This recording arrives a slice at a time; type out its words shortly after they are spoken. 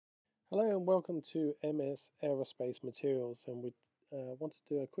Hello and welcome to MS Aerospace Materials, and we want to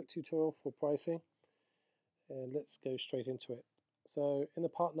do a quick tutorial for pricing, and let's go straight into it. So in the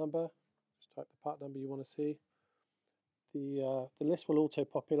part number, just type the part number you want to see. The list will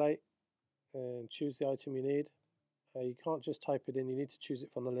auto-populate and choose the item you need. You can't just type it in, you need to choose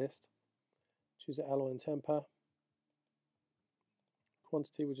it from the list. Choose the alloy and temper.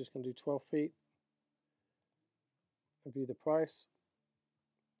 Quantity, we're just going to do 12 feet. And view the price.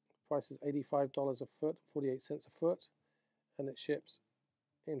 Price is $85 a foot, 48 cents a foot, and it ships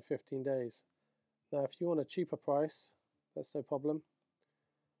in 15 days. Now if you want a cheaper price, that's no problem.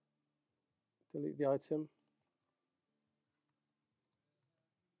 Delete the item.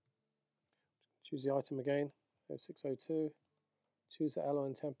 Choose the item again, 0602. Choose the alloy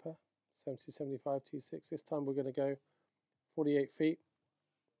and temper, 7075 T6. This time we're going to go 48 feet.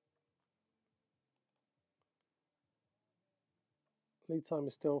 Lead time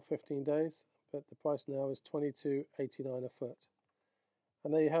is still 15 days, but the price now is $22.89 a foot.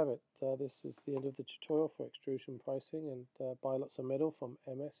 And there you have it. This is the end of the tutorial for extrusion pricing, and buy lots of metal from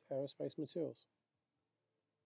MS Aerospace Materials.